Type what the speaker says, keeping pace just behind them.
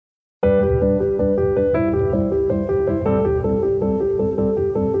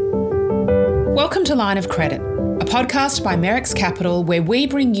to Line of Credit, a podcast by Merrick's Capital where we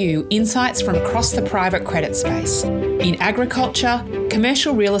bring you insights from across the private credit space in agriculture,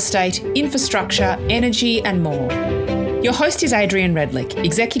 commercial real estate, infrastructure, energy and more. Your host is Adrian Redlich,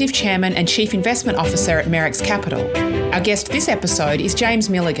 Executive Chairman and Chief Investment Officer at Merrick's Capital. Our guest this episode is James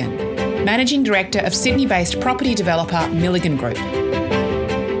Milligan, Managing Director of Sydney-based property developer Milligan Group.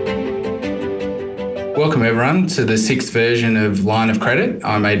 Welcome everyone to the sixth version of Line of Credit.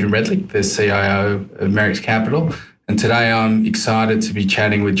 I'm Adrian Redlich, the CIO of Merrick's Capital, and today I'm excited to be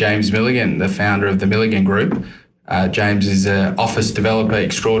chatting with James Milligan, the founder of the Milligan Group. James is an office developer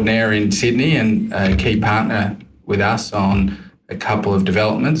extraordinaire in Sydney and a key partner with us on a couple of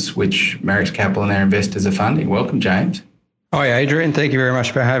developments which Merrick's Capital and their investors are funding. Welcome, James. Hi, Adrian. Thank you very much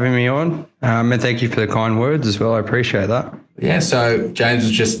for having me on. And thank you for the kind words as well. I appreciate that. Yeah, so James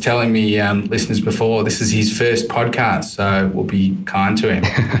was just telling me, listeners before, this is his first podcast, so we'll be kind to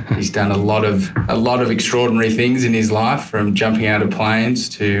him. He's done a lot of extraordinary things in his life, from jumping out of planes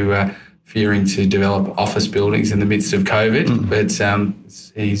to fearing to develop office buildings in the midst of COVID, but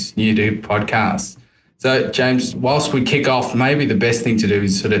he's new to podcasts. So, James, whilst we kick off, maybe the best thing to do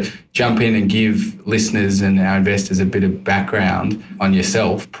is sort of jump in and give listeners and our investors a bit of background on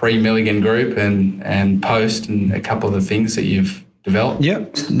yourself, pre-Milligan Group and post, and a couple of the things that you've developed.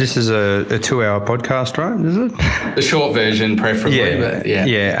 Yep. This is a 2-hour podcast, right? Is it? The short version, preferably.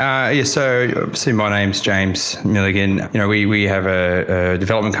 So, obviously, my name's James Milligan. You know, we have a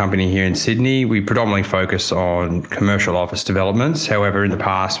development company here in Sydney. We predominantly focus on commercial office developments. However, in the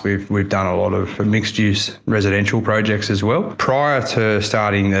past, we've done a lot of mixed-use residential projects as well. Prior to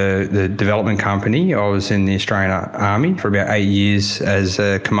starting the development company, I was in the Australian Army for about 8 years as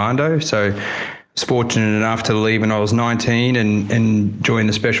a commando. So, I was fortunate enough to leave when I was 19 and join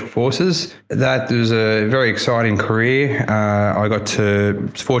the Special Forces. That was a very exciting career. I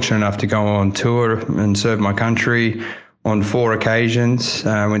was fortunate enough to go on tour and serve my country on 4 occasions.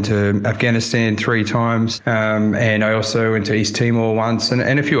 I went to Afghanistan 3 times, and I also went to East Timor once,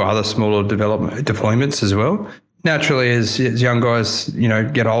 and a few other smaller deployments as well. Naturally, as young guys,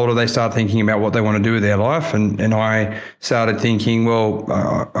 get older, they start thinking about what they want to do with their life, and I started thinking, well,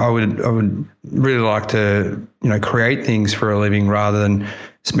 I would really like to, create things for a living rather than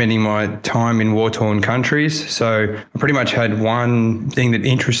spending my time in war-torn countries. So I pretty much had one thing that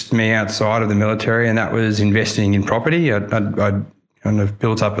interested me outside of the military, and that was investing in property. I'd kind of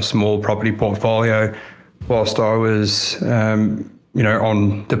built up a small property portfolio whilst I was, on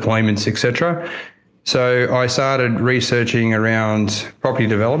deployments, etc. So I started researching around property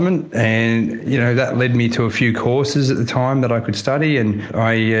development, and, that led me to a few courses at the time that I could study. And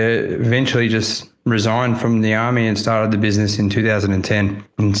I eventually just resigned from the Army and started the business in 2010.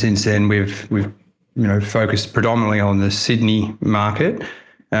 And since then, we've focused predominantly on the Sydney market.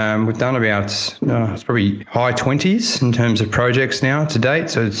 We've done about, it's probably high 20s in terms of projects now to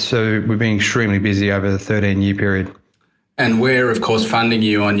date. So we've been extremely busy over the 13-year period. And we're, of course, funding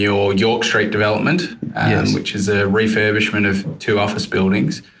you on your York Street development, yes, which is a refurbishment of 2 office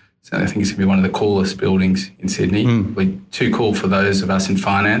buildings. So I think it's going to be one of the coolest buildings in Sydney. Probably too cool for those of us in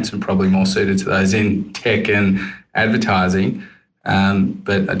finance and probably more suited to those in tech and advertising.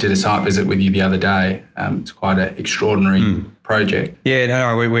 But I did a site visit with you the other day. It's quite an extraordinary project. Yeah,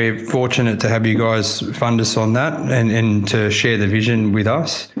 no, we're fortunate to have you guys fund us on that and to share the vision with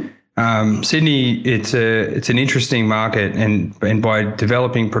us. Sydney, it's an interesting market, and by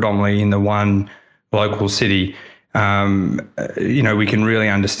developing predominantly in the one local city, we can really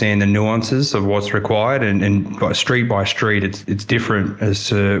understand the nuances of what's required, and by street, it's different as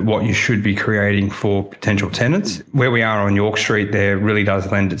to what you should be creating for potential tenants. Where we are on York Street, there really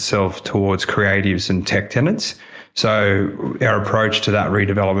does lend itself towards creatives and tech tenants. So our approach to that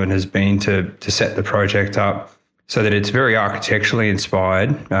redevelopment has been to set the project up so that it's very architecturally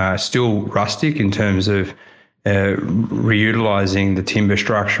inspired, still rustic in terms of reutilising the timber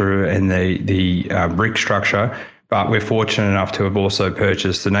structure and the brick structure. But we're fortunate enough to have also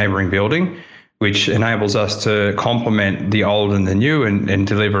purchased the neighbouring building, which enables us to complement the old and the new and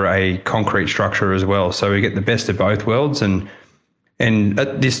deliver a concrete structure as well. So we get the best of both worlds. And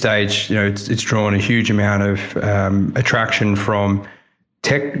at this stage, it's drawn a huge amount of attraction from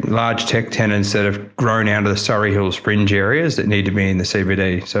large tech tenants that have grown out of the Surrey Hills fringe areas that need to be in the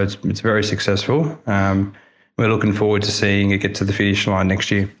CBD. So it's very successful. We're looking forward to seeing it get to the finish line next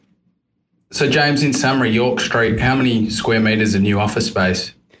year. So, James, in summary, York Street, how many square metres of new office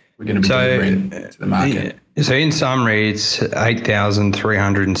space we're going to be delivering to the market? So in summary, it's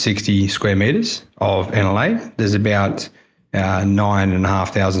 8,360 square metres of NLA. There's about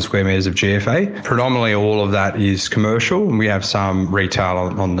 9,500 square metres of GFA. Predominantly all of that is commercial, and we have some retail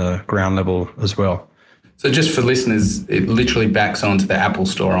on the ground level as well. So just for listeners, it literally backs onto the Apple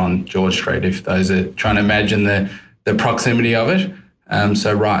store on George Street, if those are trying to imagine the proximity of it.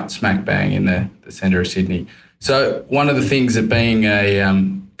 So right smack bang in the centre of Sydney. So one of the things that being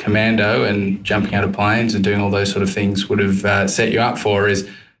a commando and jumping out of planes and doing all those sort of things would have set you up for is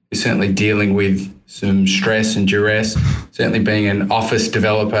certainly dealing with some stress and duress, certainly being an office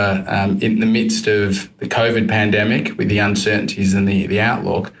developer in the midst of the COVID pandemic with the uncertainties and the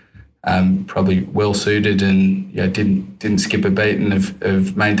outlook, probably well suited and didn't skip a beat and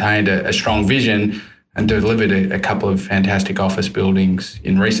have maintained a strong vision and delivered a couple of fantastic office buildings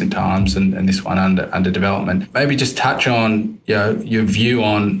in recent times and this one under development. Maybe just touch on your view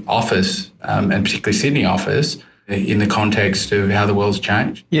on office and particularly Sydney office in the context of how the world's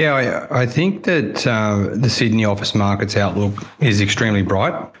changed. Yeah, I think that the Sydney office market's outlook is extremely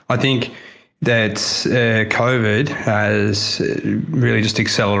bright. I think that COVID has really just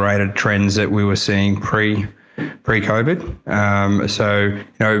accelerated trends that we were seeing pre-COVID. So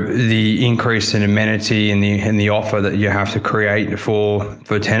the increase in amenity and the offer that you have to create for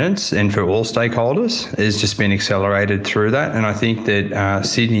tenants and for all stakeholders has just been accelerated through that. And I think that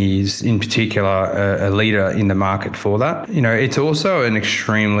Sydney is in particular a leader in the market for that. It's also an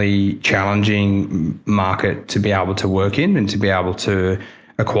extremely challenging market to be able to work in and to be able to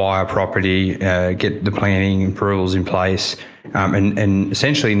acquire property, get the planning approvals in place, and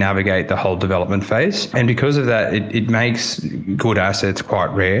essentially navigate the whole development phase. And because of that, it makes good assets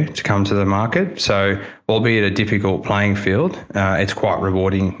quite rare to come to the market. So albeit a difficult playing field, it's quite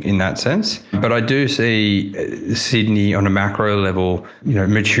rewarding in that sense. But I do see Sydney on a macro level,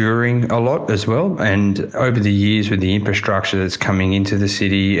 maturing a lot as well. And over the years with the infrastructure that's coming into the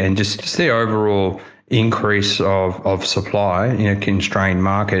city and just the overall increase of supply in a constrained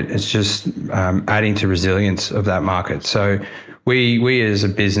market, it's just adding to resilience of that market. So we as a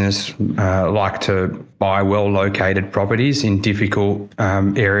business like to buy well-located properties in difficult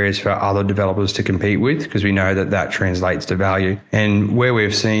areas for other developers to compete with, because we know that translates to value. And where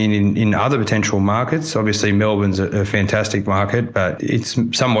we've seen in other potential markets, obviously Melbourne's a fantastic market, but it's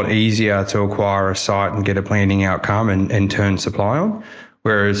somewhat easier to acquire a site and get a planning outcome and turn supply on.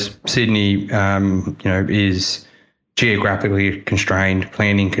 Whereas Sydney, is geographically constrained,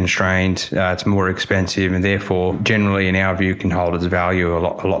 planning constrained. It's more expensive, and therefore, generally, in our view, can hold its value a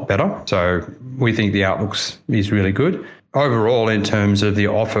lot better. So we think the outlook is really good. Overall, in terms of the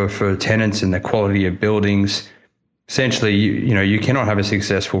offer for tenants and the quality of buildings, essentially, you cannot have a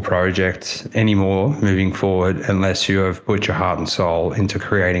successful project anymore moving forward unless you have put your heart and soul into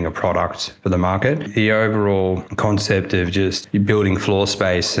creating a product for the market. The overall concept of just building floor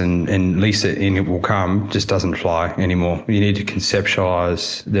space and lease it and it will come just doesn't fly anymore. You need to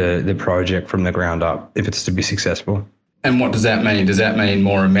conceptualize the project from the ground up if it's to be successful. And what does that mean? Does that mean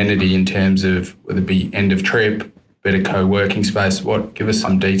more amenity in terms of whether it be end of trip, better co-working space? Give us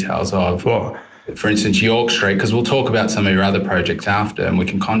some details of what? For instance, York Street, because we'll talk about some of your other projects after and we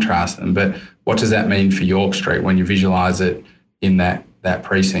can contrast them, but what does that mean for York Street when you visualise it in that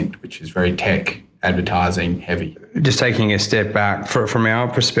precinct, which is very tech, advertising heavy? Just taking a step back, from our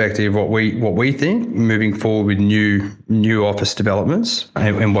perspective, what we think moving forward with new office developments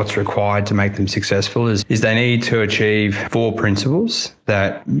and what's required to make them successful is they need to achieve 4 principles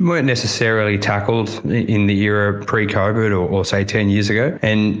that weren't necessarily tackled in the era pre-COVID or say 10 years ago.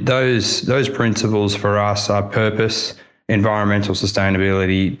 And those principles for us are purpose, environmental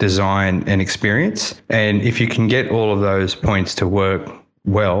sustainability, design, and experience. And if you can get all of those points to work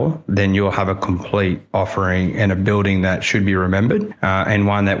well, then you'll have a complete offering and a building that should be remembered, and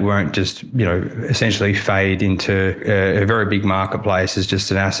one that won't just, essentially fade into a very big marketplace as just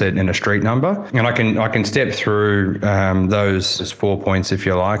an asset and a street number. And I can step through those 4 points, if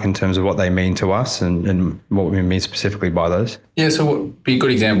you like, in terms of what they mean to us and what we mean specifically by those. Yeah, so what would be a good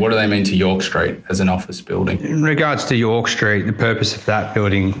example? What do they mean to York Street as an office building? In regards to York Street, the purpose of that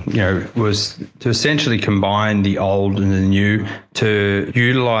building, was to essentially combine the old and the new to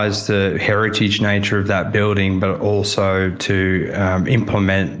utilise the heritage nature of that building, but also to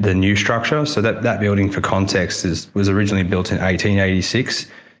implement the new structure. So that building, for context, was originally built in 1886.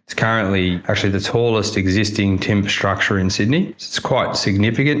 It's currently actually the tallest existing timber structure in Sydney. It's quite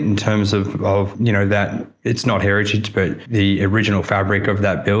significant in terms of that it's not heritage, but the original fabric of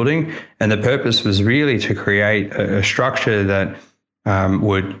that building. And the purpose was really to create a structure that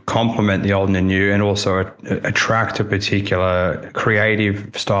would complement the old and the new, and also attract a particular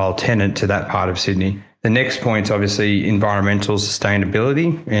creative style tenant to that part of Sydney. The next point is obviously environmental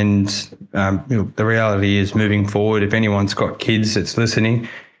sustainability. And the reality is, moving forward, if anyone's got kids that's listening,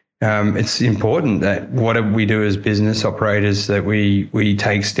 it's important that whatever we do as business operators, that we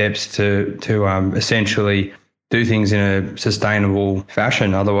take steps to essentially do things in a sustainable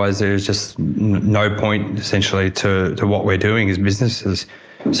fashion. Otherwise, there's just no point essentially to what we're doing as businesses.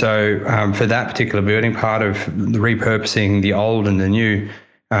 So for that particular building, part of the repurposing the old and the new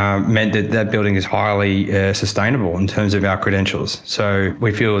meant that building is highly sustainable in terms of our credentials. So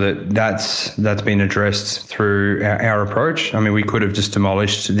we feel that's been addressed through our approach. I mean, we could have just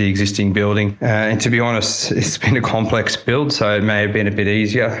demolished the existing building. And to be honest, it's been a complex build, so it may have been a bit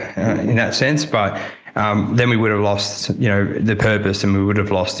easier in that sense. But then we would have lost, the purpose, and we would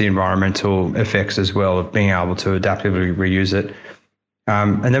have lost the environmental effects as well of being able to adaptively reuse it.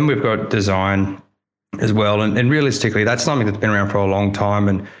 And then we've got design as well, and realistically, that's something that's been around for a long time,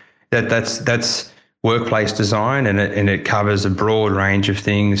 and that's workplace design, and it covers a broad range of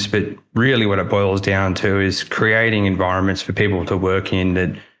things. But really, what it boils down to is creating environments for people to work in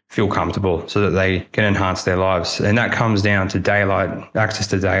that feel comfortable, so that they can enhance their lives. And that comes down to daylight, access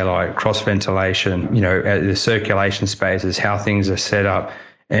to daylight, cross ventilation, the circulation spaces, how things are set up,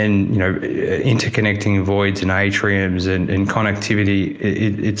 and interconnecting voids and atriums and connectivity.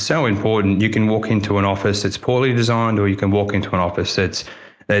 It's so important. You can walk into an office that's poorly designed, or you can walk into an office that's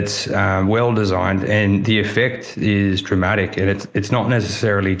well designed, and the effect is dramatic. And it's not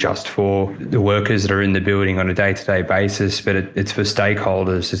necessarily just for the workers that are in the building on a day-to-day basis, but it's for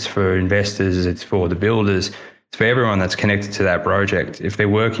stakeholders, it's for investors, it's for the builders. It's for everyone that's connected to that project. If they're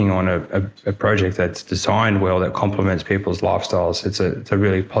working on a project that's designed well, that complements people's lifestyles, it's a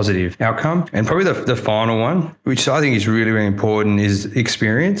really positive outcome. And probably the final one, which I think is really, really important, is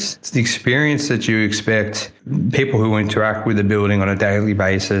experience. It's the experience that you expect people who interact with the building on a daily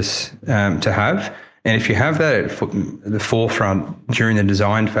basis to have. And if you have that at the forefront during the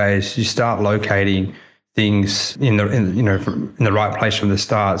design phase, you start locating things in the right place from the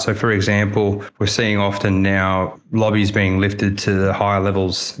start. So, for example, we're seeing often now lobbies being lifted to the higher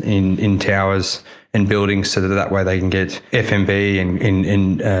levels in towers and buildings, so that way they can get F&B and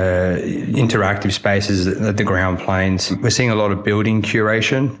interactive spaces at the ground planes. We're seeing a lot of building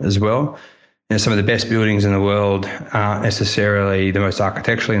curation as well. Some of the best buildings in the world aren't necessarily the most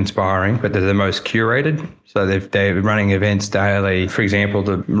architecturally inspiring, but they're the most curated. So they're running events daily. For example,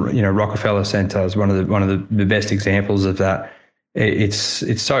 the Rockefeller Center is one of the best examples of that.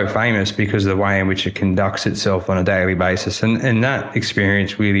 It's so famous because of the way in which it conducts itself on a daily basis, and that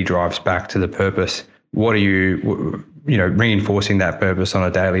experience really drives back to the purpose. What are you reinforcing that purpose on a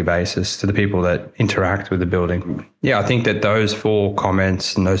daily basis to the people that interact with the building? Yeah, I think that those 4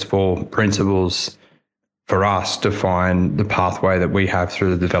 comments and those 4 principles for us define the pathway that we have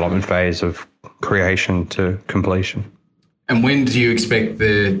through the development phase of creation to completion. And when do you expect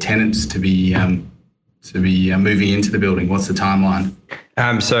the tenants to be moving into the building? What's the timeline?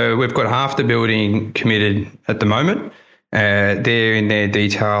 So we've got half the building committed at the moment. They're in their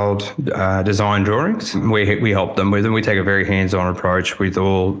detailed design drawings. We help them with them. We take a very hands-on approach with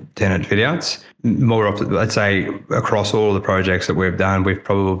all tenant fit-outs. More often, let's say, across all of the projects that we've done, we've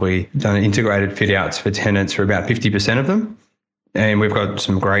probably done integrated fit-outs for tenants for about 50% of them. And we've got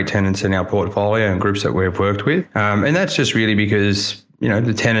some great tenants in our portfolio and groups that we've worked with. And that's just really because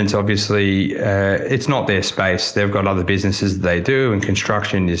the tenants, obviously, it's not their space. They've got other businesses that they do, and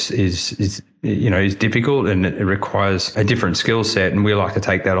construction is difficult, and it requires a different skill set. And we like to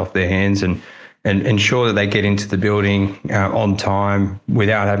take that off their hands and ensure that they get into the building on time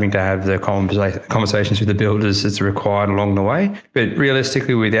without having to have the conversations with the builders that's required along the way. But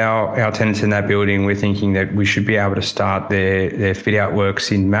realistically, with our tenants in that building, we're thinking that we should be able to start their fit out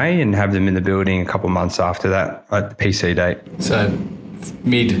works in May and have them in the building a couple of months after that at the PC date. So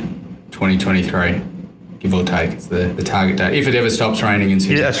mid-2023, give or take, is the target date, if it ever stops raining in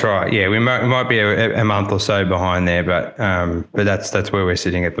Sydney. Yeah, that's right. Yeah, we might be a month or so behind there, but that's where we're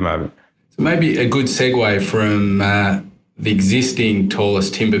sitting at the moment. So maybe a good segue from the existing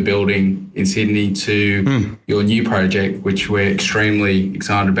tallest timber building in Sydney to your new project, which we're extremely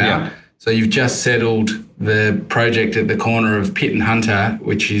excited about. Yeah. So you've just settled the project at the corner of Pitt and Hunter,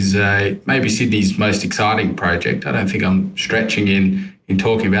 which is maybe Sydney's most exciting project. I don't think I'm stretching in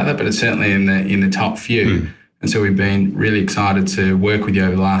talking about that, but it's certainly in the top few. And so we've been really excited to work with you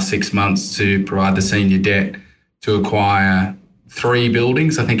over the last 6 months to provide the senior debt to acquire 3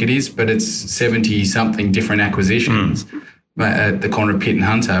 buildings, I think it is, but it's 70-something different acquisitions at the corner of Pitt and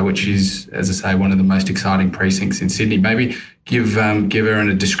Hunter, which is, as I say, one of the most exciting precincts in Sydney. Maybe give her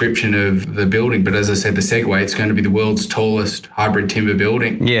a description of the building. But as I said, the segue, it's going to be the world's tallest hybrid timber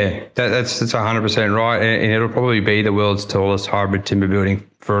building. Yeah, that's 100% right. And it'll probably be the world's tallest hybrid timber building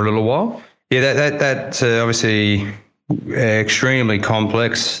for a little while. Yeah, that's obviously extremely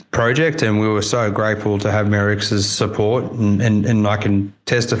complex project, and we were so grateful to have Merrick's support, and I can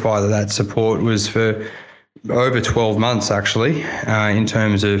testify that support was for over 12 months actually, in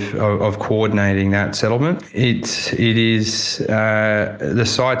terms of coordinating that settlement. It is the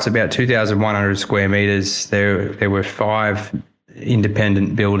site's about 2,100 square meters. There were 5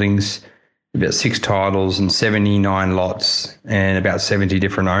 independent buildings, about 6 titles and 79 lots, and about 70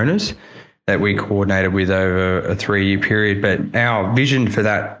 different owners that we coordinated with over a 3-year period. But our vision for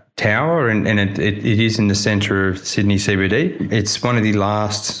that tower, and it is in the centre of Sydney CBD. It's one of the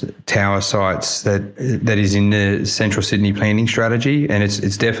last tower sites that is in the Central Sydney planning strategy, and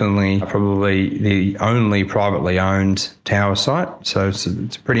it's definitely probably the only privately owned tower site. So it's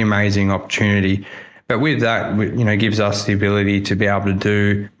a pretty amazing opportunity. But with that, gives us the ability to be able to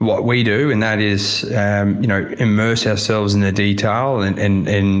do what we do, and that is, immerse ourselves in the detail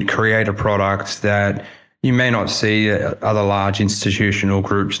and create a product that you may not see other large institutional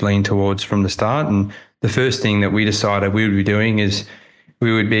groups lean towards from the start. And the first thing that we decided we would be doing is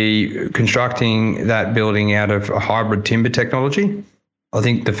we would be constructing that building out of a hybrid timber technology. I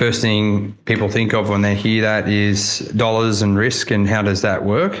think the first thing people think of when they hear that is dollars and risk and how does that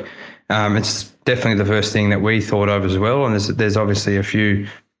work. It's definitely the first thing that we thought of as well. And there's obviously a few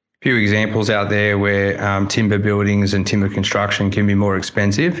examples out there where timber buildings and timber construction can be more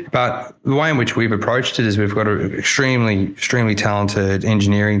expensive. But the way in which we've approached it is we've got an extremely talented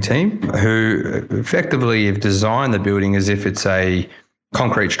engineering team who effectively have designed the building as if it's a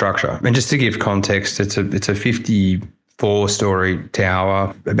concrete structure. And just to give context, it's a 54-story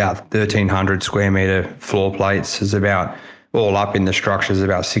tower, about 1,300 square metre floor plates. Is about all up in the structure is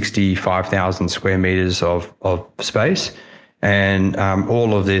about 65,000 square metres of space. And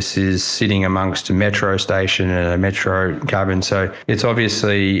all of this is sitting amongst a metro station and a metro cabin. So it's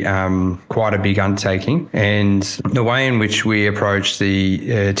obviously quite a big undertaking. And the way in which we approached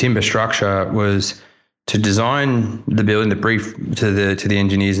the timber structure was to design the building. The brief to the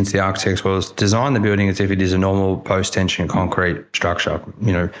engineers and to the architects was design the building as if it is a normal post-tension concrete structure.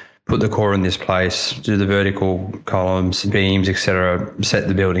 Put the core in this place, do the vertical columns, beams, etc., set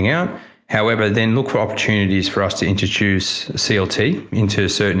the building out. However, then look for opportunities for us to introduce CLT into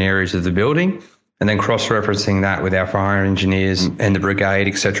certain areas of the building, and then cross-referencing that with our fire engineers and the brigade,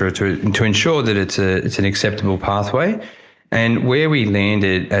 etc., to ensure that it's an acceptable pathway. And where we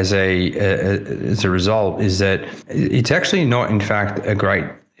landed as a result is that it's actually not, in fact,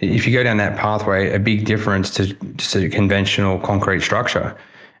 if you go down that pathway, a big difference to conventional concrete structure.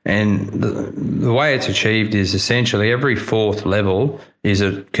 And the way it's achieved is essentially every 4th level is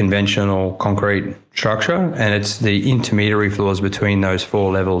a conventional concrete structure, and it's the intermediary floors between those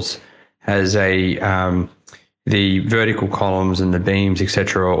 4 levels has the vertical columns and the beams,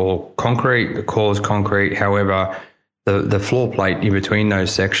 etc., are all concrete. The core is concrete. However, the floor plate in between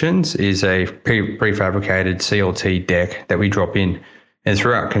those sections is a prefabricated CLT deck that we drop in. And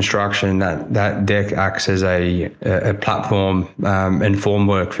throughout construction, that deck acts as a platform and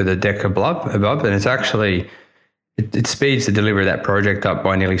formwork for the deck above, and it's actually it speeds the delivery of that project up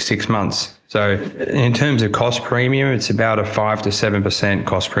by nearly 6 months. So in terms of cost premium, it's about a 5 to 7%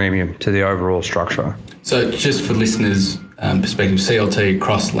 cost premium to the overall structure. So just for listeners' perspective, CLT,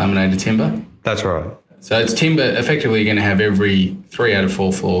 cross-laminated timber? That's right. So it's timber, effectively you're going to have every 3 out of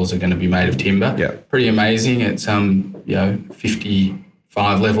 4 floors are going to be made of timber. Yeah. Pretty amazing. It's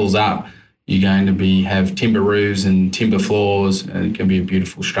 55 levels up. You're going to have timber roofs and timber floors, and it can be a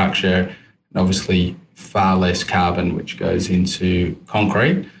beautiful structure, and obviously far less carbon which goes into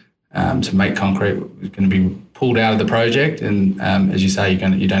concrete. To make concrete is going to be pulled out of the project, and as you say,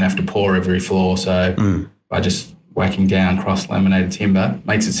 you don't have to pour every floor. So by just whacking down cross-laminated timber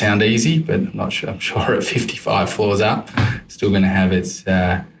makes it sound easy, but I'm sure at 55 floors up, it's still going to have its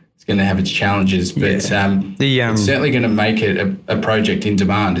challenges. But it's certainly going to make it a project in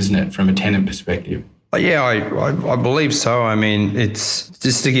demand, isn't it, from a tenant perspective? Yeah, I believe so. I mean, it's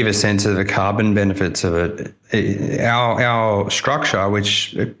just to give a sense of the carbon benefits of it. Our structure,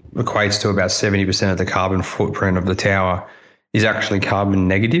 which equates to about 70% of the carbon footprint of the tower, is actually carbon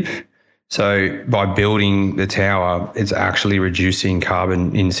negative. So by building the tower, it's actually reducing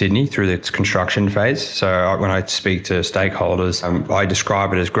carbon in Sydney through its construction phase. So when I speak to stakeholders, I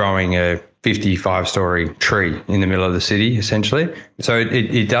describe it as growing a 55-story tree in the middle of the city, essentially. So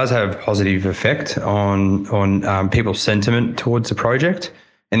it does have a positive effect on people's sentiment towards the project.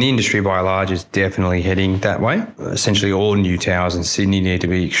 And the industry by and large is definitely heading that way. Essentially, all new towers in Sydney need to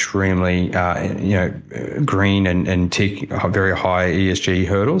be extremely, green and tick very high ESG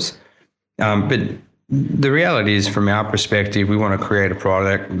hurdles. But the reality is, from our perspective, we want to create a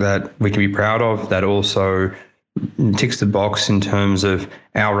product that we can be proud of, that also ticks the box in terms of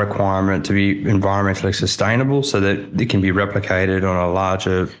our requirement to be environmentally sustainable, so that it can be replicated on a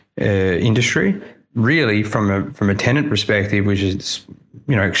larger industry. Really, from a tenant perspective, which is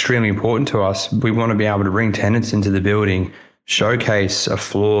extremely important to us, we want to be able to bring tenants into the building, showcase a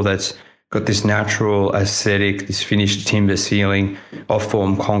floor that's got this natural aesthetic, this finished timber ceiling,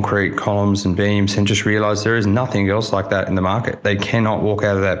 off-form concrete columns and beams, and just realise there is nothing else like that in the market. They cannot walk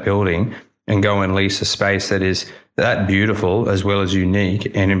out of that building and go and lease a space that is that beautiful as well as unique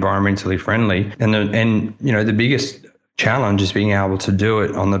and environmentally friendly. And the biggest challenge is being able to do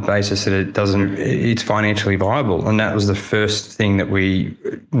it on the basis that it's financially viable. And that was the first thing that we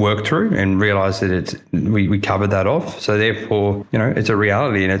worked through and realized that we covered that off. So therefore, it's a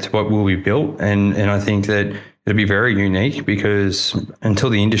reality and it's what will be built. And I think that it'll be very unique, because until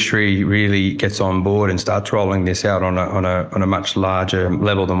the industry really gets on board and starts rolling this out on a much larger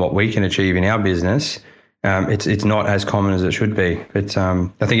level than what we can achieve in our business, it's not as common as it should be. But I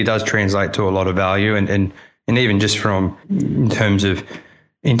think it does translate to a lot of value, and even just in terms of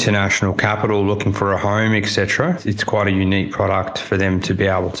international capital looking for a home, etc., it's quite a unique product for them to be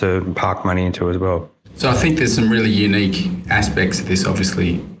able to park money into as well. So I think there's some really unique aspects of this.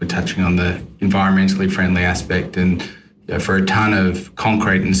 Obviously, we're touching on the environmentally friendly aspect, and for a ton of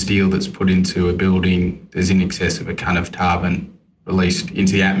concrete and steel that's put into a building, there's in excess of a ton of carbon released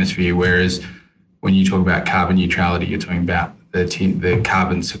into the atmosphere. Whereas when you talk about carbon neutrality, you're talking about the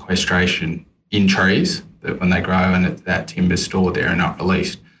carbon sequestration in trees, that when they grow and that timber's stored there and not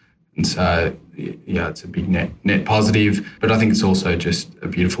released. And so, it's a big net positive. But I think it's also just a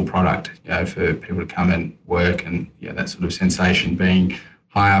beautiful product, for people to come and work, and that sort of sensation, being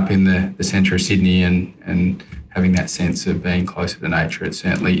high up in the centre of Sydney and having that sense of being closer to nature. It's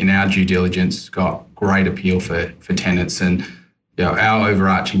certainly, in our due diligence, got great appeal for tenants. And our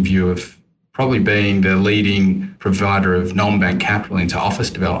overarching view of probably being the leading provider of non-bank capital into office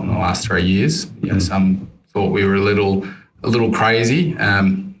development in the last 3 years. Some thought we were a little crazy,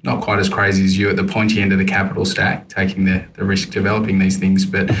 not quite as crazy as you at the pointy end of the capital stack, taking the risk developing these things,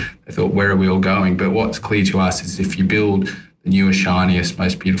 but they thought, where are we all going? But what's clear to us is, if you build the newest, shiniest,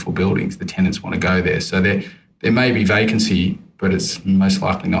 most beautiful buildings, the tenants want to go there. So there may be vacancy, but it's most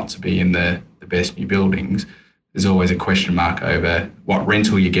likely not to be in the best new buildings. There's always a question mark over what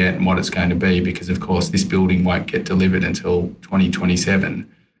rental you get and what it's going to be, because of course this building won't get delivered until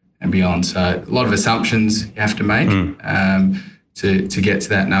 2027 and beyond. So a lot of assumptions you have to make to get to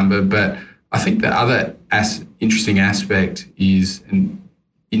that number. But I think the other interesting aspect is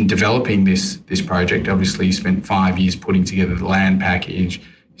in developing this project, obviously you spent 5 years putting together the land package.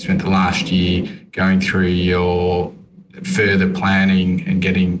 You spent the last year going through your further planning and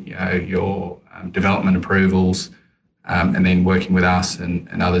getting your development approvals, and then working with us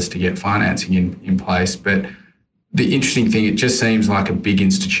and others to get financing in place. But the interesting thing, it just seems like a big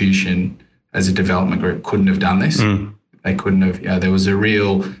institution as a development group couldn't have done this. They couldn't have. There was a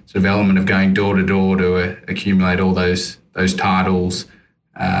real sort of element of going door to door to accumulate all those titles,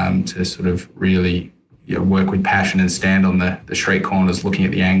 to sort of really work with passion and stand on the street corners looking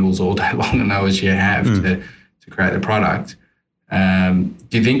at the angles all day long and know as you have to create the product.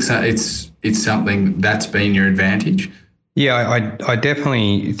 Do you think so? It's something that's been your advantage? Yeah, I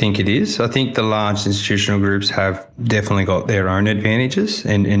definitely think it is. I think the large institutional groups have definitely got their own advantages.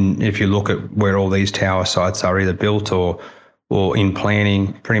 And if you look at where all these tower sites are either built or in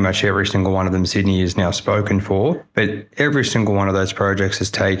planning, pretty much every single one of them Sydney is now spoken for. But every single one of those projects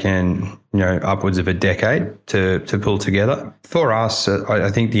has taken, upwards of a decade to pull together. For us,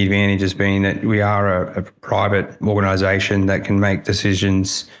 I think the advantage has been that we are a private organisation that can make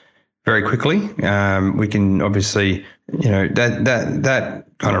decisions very quickly. We can obviously, that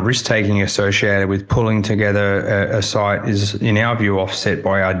kind of risk taking associated with pulling together a site is, in our view, offset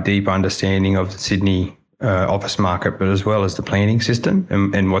by our deep understanding of the Sydney office market, but as well as the planning system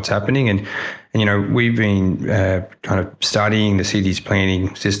and what's happening. And we've been kind of studying the city's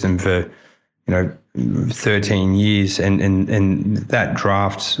planning system for 13 years, and that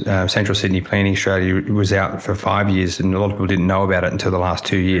draft Central Sydney planning strategy was out for 5 years, and a lot of people didn't know about it until the last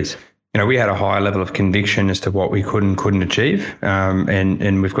 2 years. we had a high level of conviction as to what we could and couldn't achieve.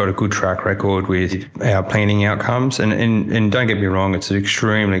 And we've got a good track record with our planning outcomes. And don't get me wrong, it's an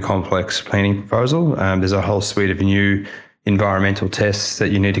extremely complex planning proposal. There's a whole suite of new environmental tests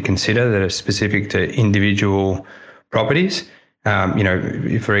that you need to consider that are specific to individual properties.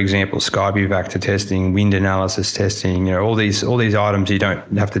 For example, Skyview Vector testing, wind analysis testing, all these items you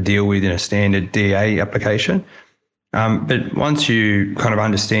don't have to deal with in a standard DA application. But once you kind of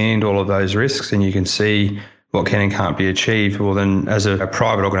understand all of those risks and you can see what can and can't be achieved, well, then as a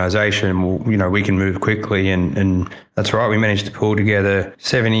private organisation, we can move quickly. And that's right, we managed to pull together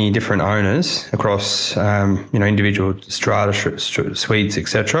 70 different owners across, individual strata suites,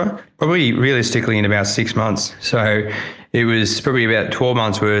 etc. Probably realistically in about 6 months. So it was probably about 12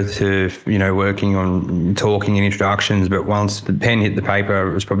 months worth of, working on talking and introductions. But once the pen hit the paper,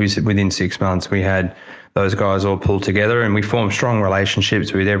 it was probably within 6 months we had those guys all pulled together and we formed strong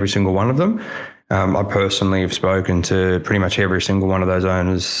relationships with every single one of them. I personally have spoken to pretty much every single one of those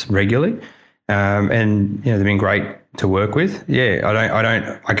owners regularly. And they've been great to work with.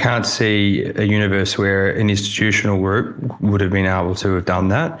 Yeah, I can't see a universe where an institutional group would have been able to have done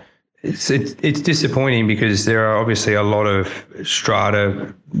that. It's disappointing because there are obviously a lot of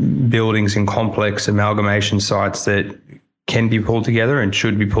strata buildings and complex amalgamation sites that can be pulled together and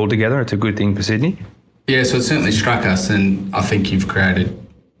should be pulled together. It's a good thing for Sydney. Yeah, so it certainly struck us, and I think you've created,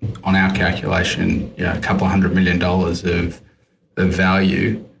 on our calculation, a couple of $100 million of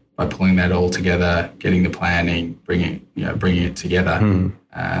value by pulling that all together, getting the planning, bringing it together.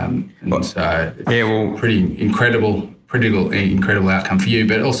 Pretty incredible outcome for you,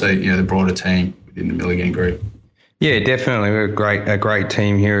 but also the broader team within the Milligan group. Yeah, definitely, we're a great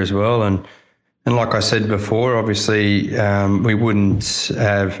team here as well, and like I said before, obviously we wouldn't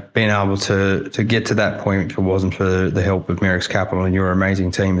have been able to get to that point if it wasn't for the help of Merrick's Capital and your amazing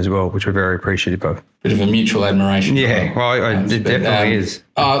team as well, which we're very appreciative of. Bit of a mutual admiration. Yeah, it definitely is.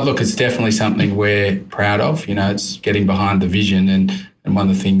 Look, it's definitely something we're proud of. It's getting behind the vision, and one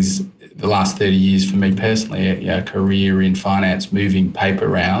of the things the last 30 years for me personally, a career in finance, moving paper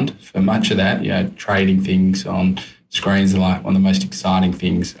around for much of that, trading things on screens are like one of the most exciting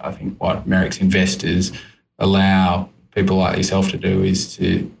things. I think what Merrick's investors allow people like yourself to do is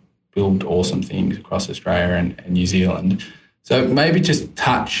to build awesome things across Australia and New Zealand. So maybe just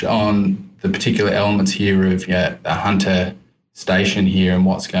touch on the particular elements here of the Hunter station here and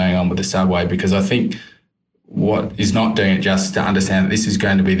what's going on with the subway, because I think what is not doing it just to understand that this is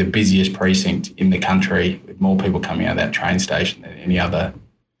going to be the busiest precinct in the country with more people coming out of that train station than any other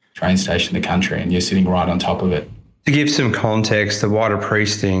train station in the country, and you're sitting right on top of it. To give some context, the wider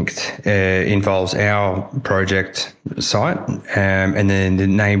precinct involves our project site and then the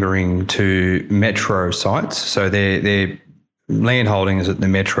neighbouring two metro sites. So their land holdings that the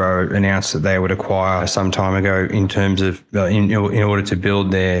metro announced that they would acquire some time ago in terms of in order to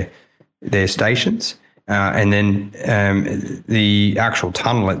build their stations. And then the actual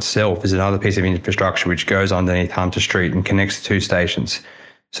tunnel itself is another piece of infrastructure which goes underneath Hunter Street and connects the two stations.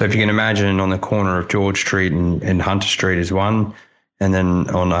 So if you can imagine, on the corner of George Street and Hunter Street is one, and then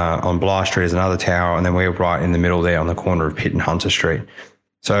on Bligh Street is another tower, and then we're right in the middle there on the corner of Pitt and Hunter Street.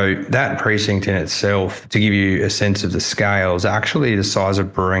 So that precinct in itself, to give you a sense of the scale, is actually the size of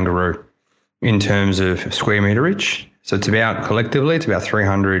Barangaroo in terms of square meterage. So it's about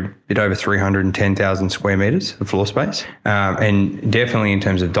 310,000 square metres of floor space. And definitely in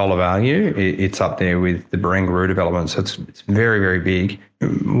terms of dollar value, it's up there with the Barangaroo development. So it's very, very big.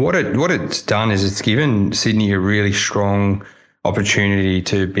 What it's done is it's given Sydney a really strong opportunity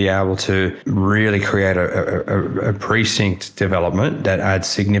to be able to really create a precinct development that adds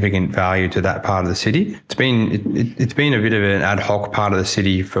significant value to that part of the city. It's been a bit of an ad hoc part of the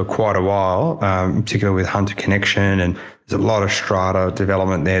city for quite a while, particularly with Hunter Connection, and there's a lot of strata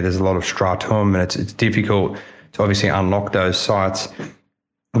development there. There's a lot of stratum, and it's difficult to obviously unlock those sites,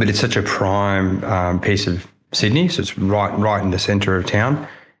 but it's such a prime piece of Sydney, so it's right in the centre of town.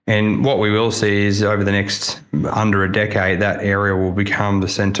 And what we will see is over the next under a decade, that area will become the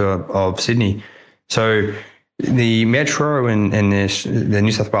centre of Sydney. So the Metro and the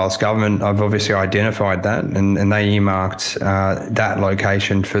New South Wales government have obviously identified that, and they earmarked that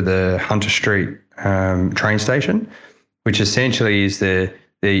location for the Hunter Street train station, which essentially is the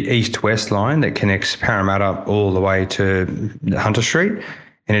east-west line that connects Parramatta all the way to Hunter Street.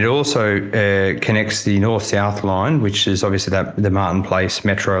 And it also connects the north-south line, which is obviously the Martin Place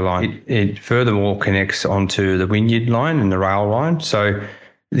Metro line. It furthermore connects onto the Wynyard line and the rail line. So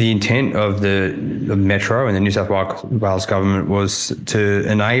the intent of the Metro and the New South Wales government was to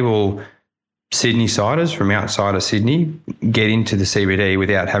enable Sydney siders from outside of Sydney get into the CBD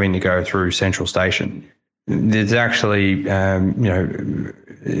without having to go through Central Station. There's actually, the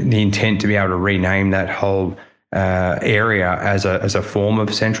intent to be able to rename that whole area as a form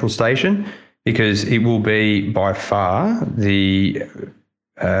of Central Station, because it will be by far the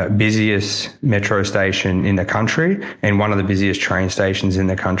busiest metro station in the country and one of the busiest train stations in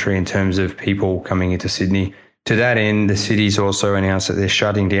the country in terms of people coming into Sydney. To that end, the city's also announced that they're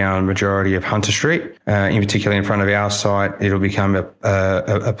shutting down majority of Hunter Street, in particular in front of our site. It'll become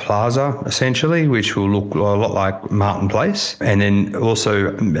a plaza, essentially, which will look a lot like Martin Place. And then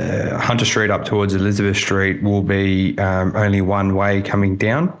also Hunter Street up towards Elizabeth Street will be only one way coming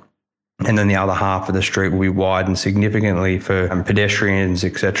down. And then the other half of the street will be widened significantly for pedestrians,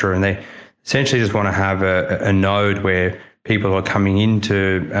 etc. And they essentially just want to have a node where people are coming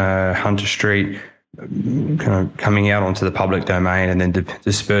into Hunter Street, kind of coming out onto the public domain and then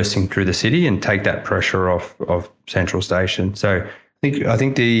dispersing through the city and take that pressure off of Central Station. So I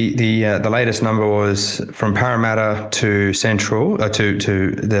think the latest number was from Parramatta to Central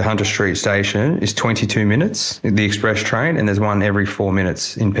to the Hunter Street station is 22 minutes, the express train, and there's one every 4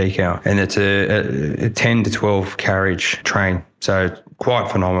 minutes in peak hour, and it's a 10 to 12 carriage train. So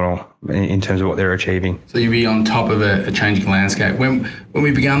quite phenomenal in terms of what they're achieving. So you'll be on top of a changing landscape. When we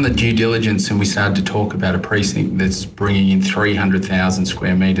began the due diligence and we started to talk about a precinct that's bringing in 300,000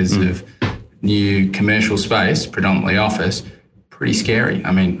 square metres of new commercial space, predominantly office, pretty scary.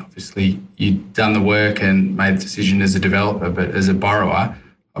 I mean, obviously you've done the work and made the decision as a developer, but as a borrower,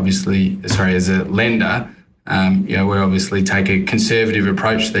 as a lender, we obviously take a conservative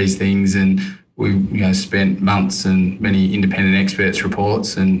approach to these things, and we spent months and many independent experts'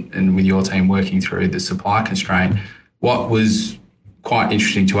 reports and with your team working through the supply constraint. What was quite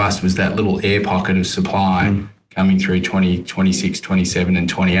interesting to us was that little air pocket of supply coming through 2026, 27 and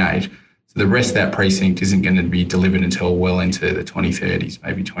 28. So the rest of that precinct isn't going to be delivered until well into the 2030s,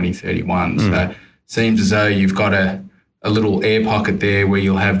 maybe 2031. So it seems as though you've got a little air pocket there where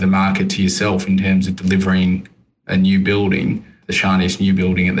you'll have the market to yourself in terms of delivering a new building, the shiniest new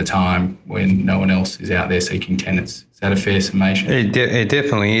building at the time when no one else is out there seeking tenants. Is that a fair summation? It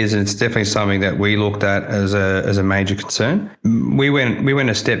definitely is. It's definitely something that we looked at as a major concern. We went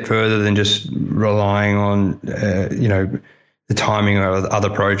a step further than just relying on, the timing of other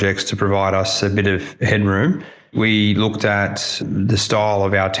projects to provide us a bit of headroom. We looked at the style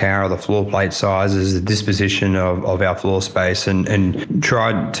of our tower, the floor plate sizes, the disposition of our floor space, and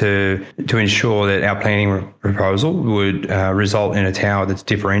tried to ensure that our planning proposal would result in a tower that's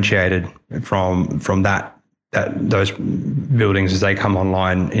differentiated from those buildings as they come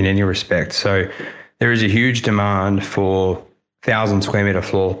online in any respect. So there is a huge demand for 1,000 square metre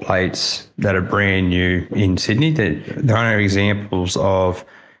floor plates that are brand new in Sydney. There are examples of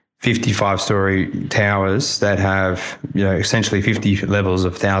 55-storey towers that have, essentially 50 levels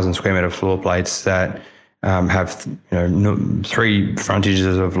of 1,000 square metre floor plates that have, 3 frontages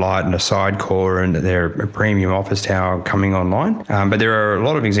of light and a side core, and they're a premium office tower coming online. But there are a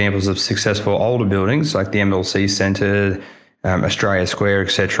lot of examples of successful older buildings like the MLC Centre, Australia Square,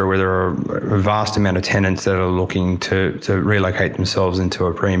 etc., where there are a vast amount of tenants that are looking to relocate themselves into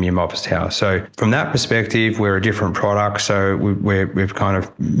a premium office tower. So from that perspective, we're a different product. So we're kind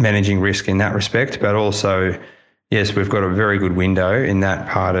of managing risk in that respect, but also, yes, we've got a very good window in that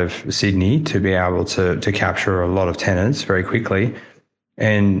part of Sydney to be able to capture a lot of tenants very quickly.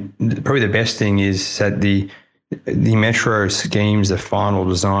 And probably the best thing is that the metro schemes, the final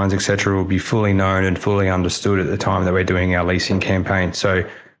designs, etc., will be fully known and fully understood at the time that we're doing our leasing campaign. So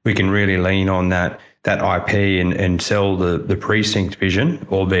we can really lean on that IP and sell the precinct vision,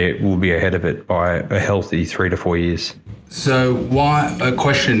 albeit we'll be ahead of it by a healthy 3 to 4 years. So why, a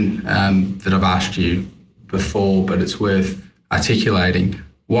question that I've asked you before, but it's worth articulating.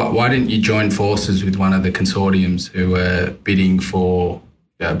 Why didn't you join forces with one of the consortiums who are bidding for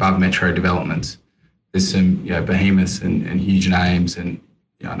above metro developments? There's some behemoths and huge names, and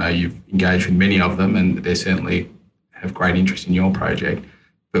I know you've engaged with many of them, and they certainly have great interest in your project.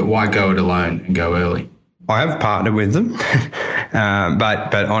 But why go it alone and go early? I have partnered with them,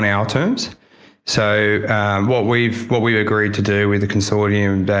 but on our terms. So what we've agreed to do with the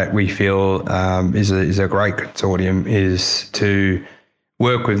consortium that we feel is a great consortium is to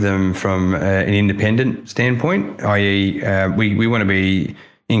work with them from an independent standpoint, i.e. we want to be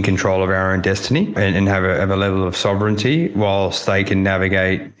in control of our own destiny and have a level of sovereignty whilst they can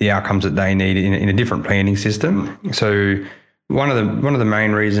navigate the outcomes that they need in a different planning system. So one of the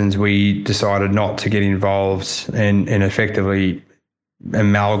main reasons we decided not to get involved and effectively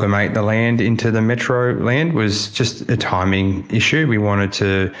amalgamate the land into the metro land was just a timing issue. We wanted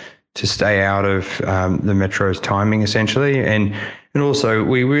to to stay out of the Metro's timing, essentially. And also,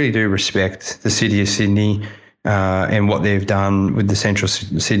 we really do respect the City of Sydney and what they've done with the Central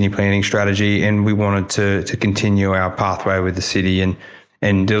Sydney planning strategy. And we wanted to continue our pathway with the city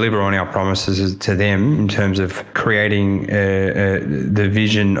and deliver on our promises to them in terms of creating the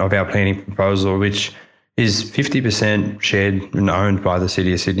vision of our planning proposal, which is 50% shared and owned by the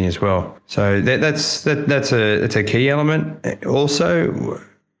City of Sydney as well. So that's a key element. Also,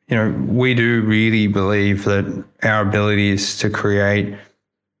 we do really believe that our abilities to create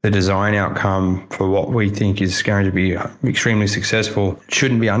the design outcome for what we think is going to be extremely successful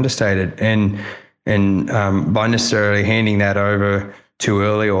shouldn't be understated. And by necessarily handing that over too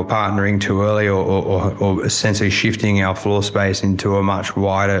early or partnering too early or essentially shifting our floor space into a much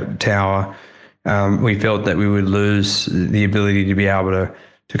wider tower, we felt that we would lose the ability to be able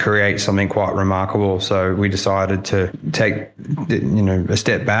to create something quite remarkable. So we decided to take a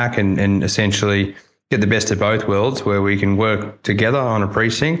step back and essentially get the best of both worlds, where we can work together on a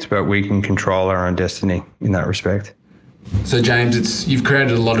precinct, but we can control our own destiny in that respect. So James, you've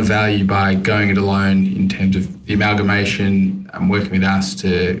created a lot of value by going it alone in terms of the amalgamation and working with us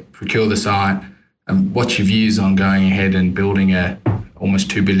to procure the site. And what's your views on going ahead and building a almost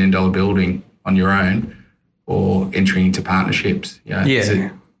 $2 billion building on your own, or entering into partnerships?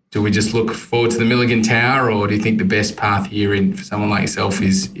 Do we just look forward to the Milligan Tower, or do you think the best path here for someone like yourself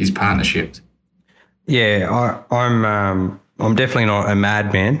is partnerships? Yeah, I'm definitely not a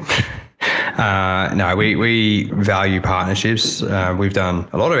madman. No, we value partnerships. We've done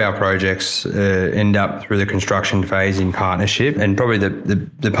a lot of our projects end up through the construction phase in partnership, and probably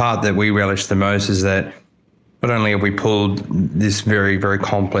the part that we relish the most is that not only have we pulled this very, very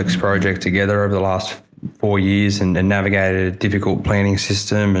complex project together over the last 4 years and navigated a difficult planning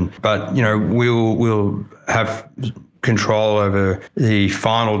system, but we'll have control over the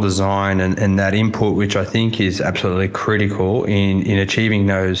final design and that input, which I think is absolutely critical in achieving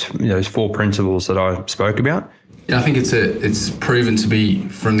those four principles that I spoke about. Yeah, I think it's proven to be,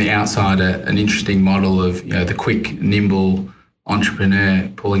 from the outside, an interesting model of the quick, nimble entrepreneur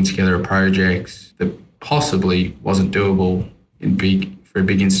pulling together a project that possibly wasn't doable for a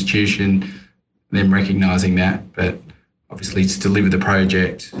big institution, and them recognising that, but obviously to deliver the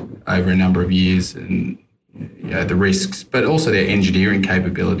project over a number of years and the risks, but also their engineering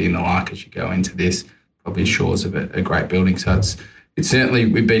capability and the like as you go into this, probably assures of a great building. So it's certainly,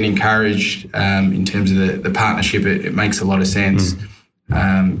 we've been encouraged in terms of the partnership. It makes a lot of sense,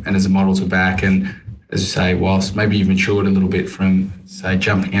 and as a model to back. And as you say, whilst maybe you've matured a little bit from, say,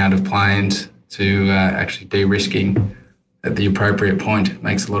 jumping out of planes to actually de-risking at the appropriate point, it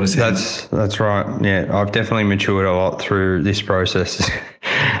makes a lot of sense. That's right. Yeah, I've definitely matured a lot through this process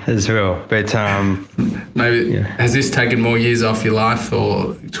as well. But has this taken more years off your life,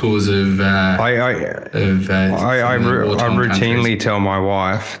 or tours of? I routinely tell my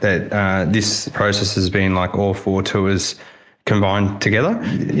wife that this process has been like all 4 tours combined together.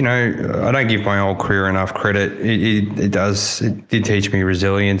 I don't give my whole career enough credit. It did teach me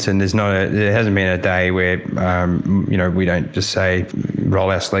resilience, and there hasn't been a day where we don't just say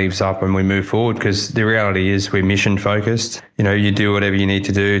roll our sleeves up and we move forward, because the reality is we're mission focused. You do whatever you need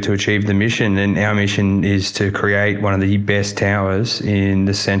to do to achieve the mission, and our mission is to create one of the best towers in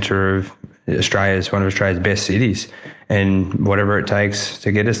the centre of one of Australia's best cities, and whatever it takes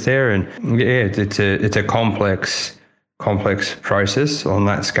to get us there. And it's a complex process on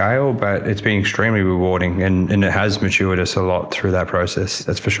that scale, but it's been extremely rewarding, and it has matured us a lot through that process,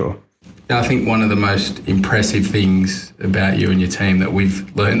 that's for sure. I think one of the most impressive things about you and your team that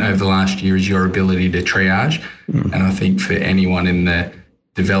we've learned over the last year is your ability to triage. And I think for anyone in the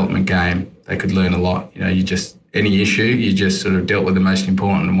development game, they could learn a lot. Any issue, you just sort of dealt with the most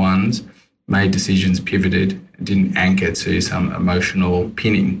important ones, made decisions, pivoted, and didn't anchor to some emotional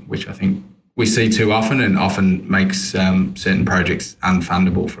pinning, which I think we see too often, and often makes certain projects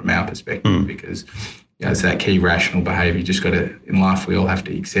unfundable from our perspective, because it's that key rational behaviour. You just got to, in life, we all have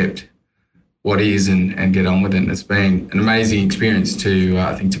to accept what is and get on with it. And it's been an amazing experience to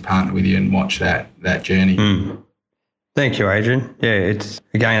partner with you and watch that journey. Thank you, Adrian. Yeah,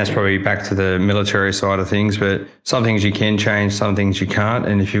 that's probably back to the military side of things, but some things you can change, some things you can't.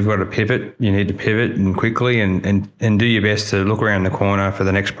 And if you've got to pivot, you need to pivot and quickly and do your best to look around the corner for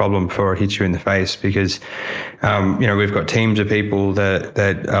the next problem before it hits you in the face, because, we've got teams of people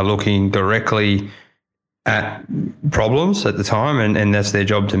that are looking directly at problems at the time, and that's their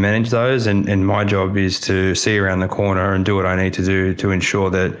job to manage those. And my job is to see around the corner and do what I need to do to ensure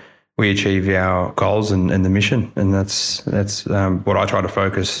that we achieve our goals and the mission. And that's what I try to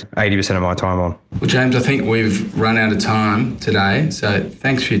focus 80% of my time on. Well, James, I think we've run out of time today. So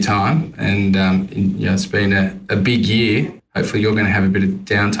thanks for your time. And, it's been a big year. Hopefully you're going to have a bit of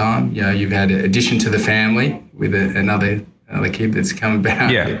downtime. You've had an addition to the family with another kid that's come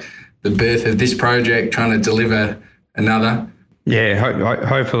about. Yeah. The birth of this project, trying to deliver another. Yeah,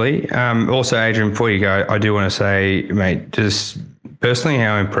 hopefully. Also, Adrian, before you go, I do want to say, mate, just personally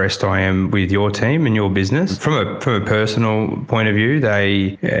how impressed I am with your team and your business. From a personal point of view,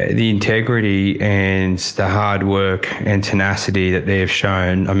 the integrity and the hard work and tenacity that they have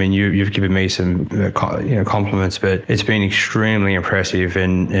shown. I mean, you've given me some compliments, but it's been extremely impressive.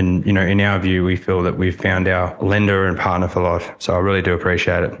 And in our view, we feel that we've found our lender and partner for life. So I really do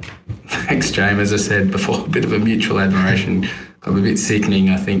appreciate it. Thanks, James. As I said before, a bit of a mutual admiration. A bit sickening,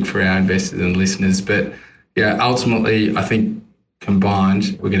 I think, for our investors and listeners. But ultimately, I think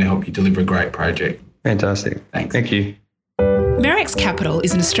combined, we're going to help you deliver a great project. Fantastic. Thanks. Thank you. Merrex Capital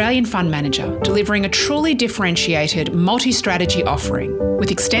is an Australian fund manager delivering a truly differentiated multi-strategy offering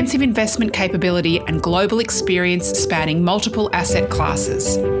with extensive investment capability and global experience spanning multiple asset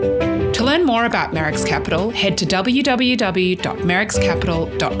classes. To learn more about Merrex Capital, head to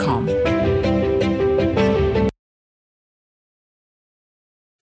www.merrexcapital.com.